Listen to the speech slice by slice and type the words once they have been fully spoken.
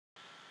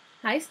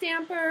Hi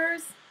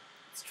Stampers!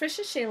 It's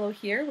Trisha Shalo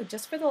here with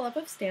Just for the Love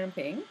of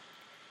Stamping,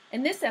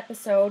 and this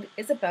episode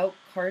is about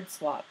card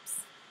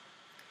swaps.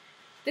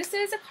 This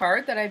is a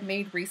card that I've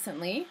made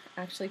recently,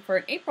 actually for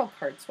an April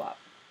card swap.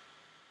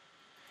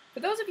 For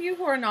those of you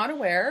who are not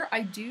aware,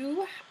 I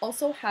do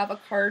also have a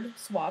card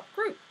swap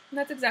group, and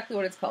that's exactly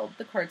what it's called,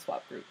 the card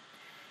swap group.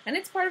 And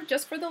it's part of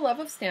Just for the Love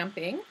of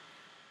Stamping.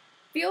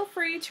 Feel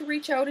free to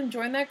reach out and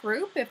join that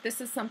group if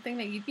this is something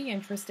that you'd be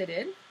interested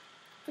in.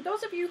 For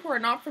those of you who are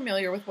not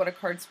familiar with what a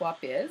card swap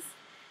is,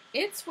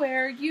 it's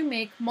where you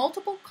make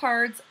multiple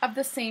cards of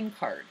the same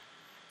card.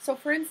 So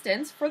for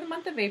instance, for the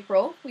month of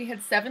April, we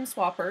had 7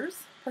 swappers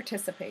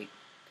participate.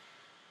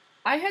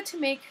 I had to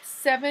make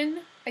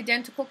 7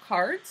 identical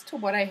cards to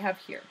what I have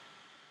here,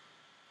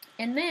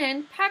 and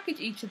then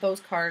package each of those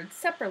cards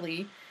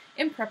separately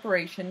in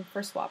preparation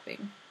for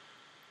swapping.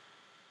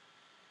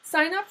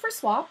 Sign up for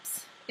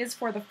swaps is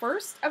by the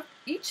first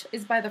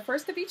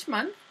of each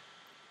month.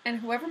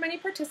 And however many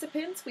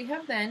participants we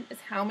have then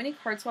is how many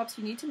card swaps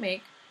you need to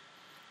make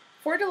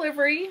for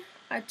delivery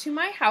to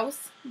my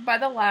house by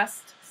the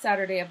last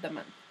Saturday of the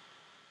month.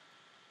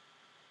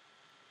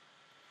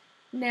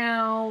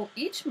 Now,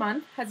 each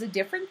month has a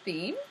different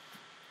theme.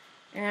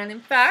 And in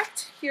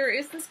fact, here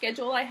is the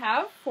schedule I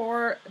have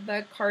for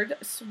the card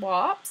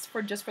swaps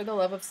for Just for the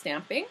Love of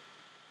Stamping.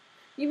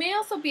 You may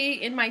also be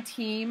in my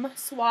team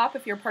swap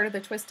if you're part of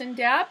the Twist and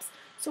Dabs.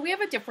 So we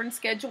have a different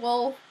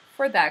schedule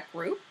for that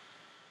group.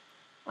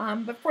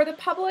 But for the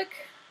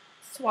public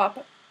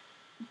swap,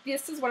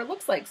 this is what it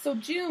looks like. So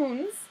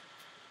June's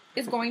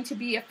is going to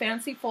be a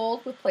fancy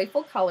fold with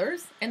playful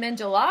colors, and then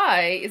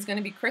July is going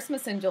to be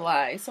Christmas in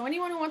July. So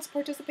anyone who wants to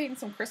participate in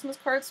some Christmas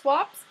card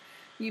swaps,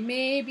 you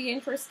may be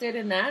interested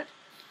in that.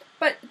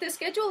 But the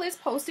schedule is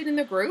posted in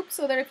the group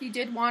so that if you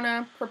did want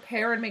to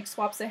prepare and make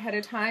swaps ahead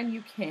of time,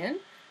 you can.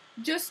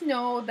 Just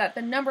know that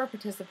the number of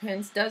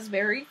participants does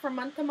vary from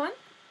month to month,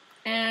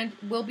 and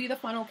will be the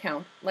final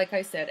count, like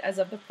I said, as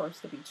of the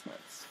first of each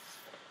month.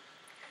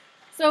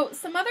 So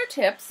some other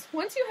tips: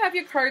 once you have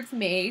your cards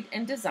made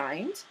and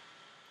designed,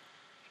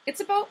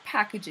 it's about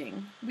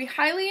packaging. We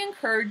highly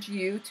encourage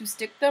you to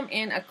stick them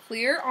in a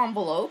clear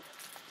envelope.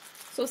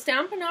 So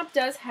Stampin' Up!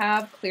 Does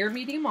have clear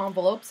medium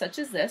envelopes such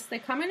as this. They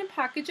come in a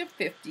package of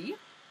 50.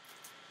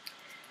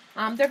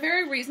 They're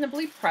very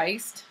reasonably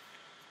priced.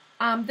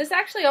 This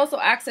actually also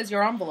acts as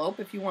your envelope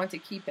if you want to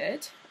keep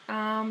it.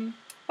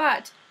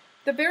 But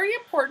the very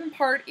important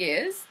part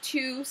is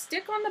to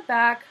stick on the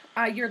back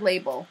your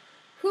label.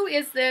 Who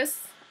is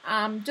this?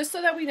 Just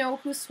so that we know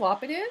whose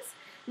swap it is.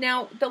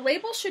 Now, the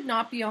label should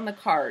not be on the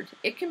card.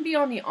 It can be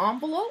on the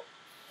envelope.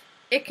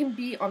 It can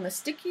be on the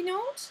sticky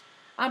note.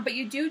 But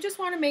you do just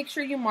want to make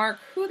sure you mark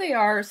who they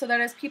are so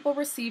that as people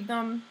receive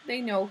them,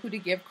 they know who to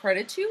give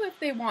credit to if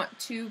they want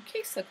to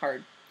case the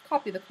card,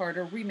 copy the card,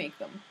 or remake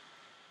them.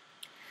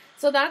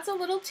 So that's a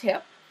little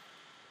tip.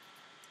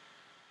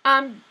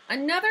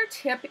 Another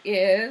tip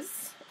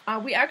is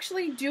we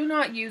actually do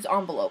not use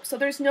envelopes. So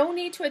there's no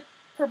need to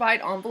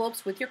provide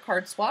envelopes with your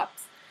card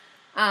swaps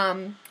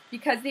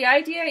because the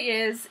idea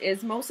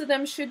is most of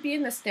them should be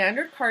in the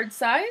standard card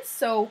size.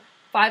 So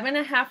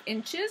 5.5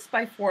 inches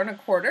by 4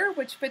 1/4,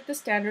 which fit the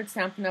standard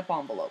Stampin' Up!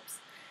 Envelopes.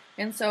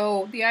 And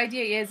so the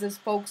idea is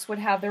folks would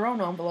have their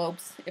own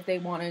envelopes if they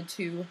wanted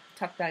to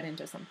tuck that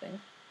into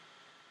something.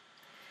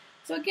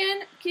 So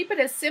again, keep it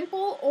as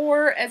simple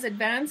or as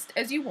advanced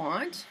as you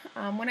want.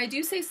 When I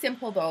do say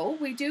simple though,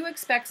 we do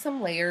expect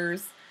some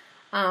layers.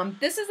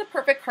 This is a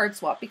perfect card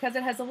swap because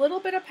it has a little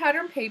bit of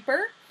pattern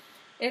paper,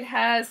 it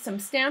has some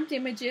stamped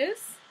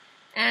images,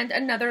 and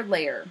another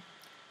layer.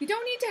 You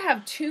don't need to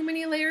have too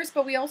many layers,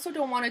 but we also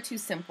don't want it too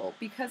simple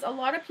because a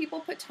lot of people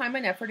put time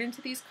and effort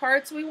into these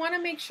cards, so we want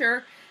to make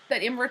sure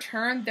that in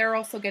return they're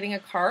also getting a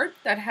card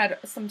that had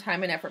some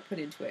time and effort put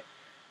into it.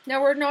 Now,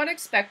 we're not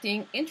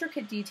expecting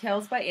intricate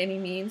details by any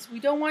means. We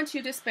don't want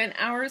you to spend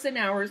hours and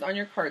hours on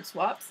your card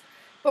swaps,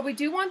 but we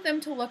do want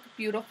them to look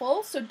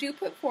beautiful, so do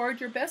put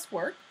forward your best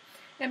work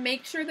and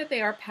make sure that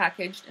they are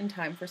packaged in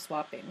time for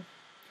swapping.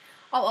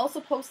 I'll also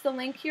post the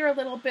link here a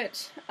little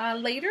bit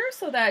later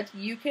so that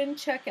you can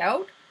check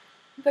out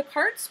the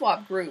card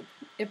swap group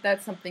if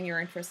that's something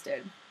you're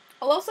interested.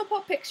 I'll also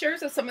put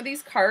pictures of some of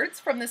these cards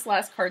from this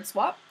last card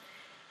swap,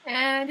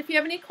 and if you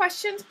have any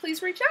questions,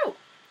 please reach out.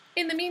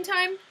 In the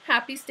meantime,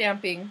 happy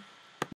stamping!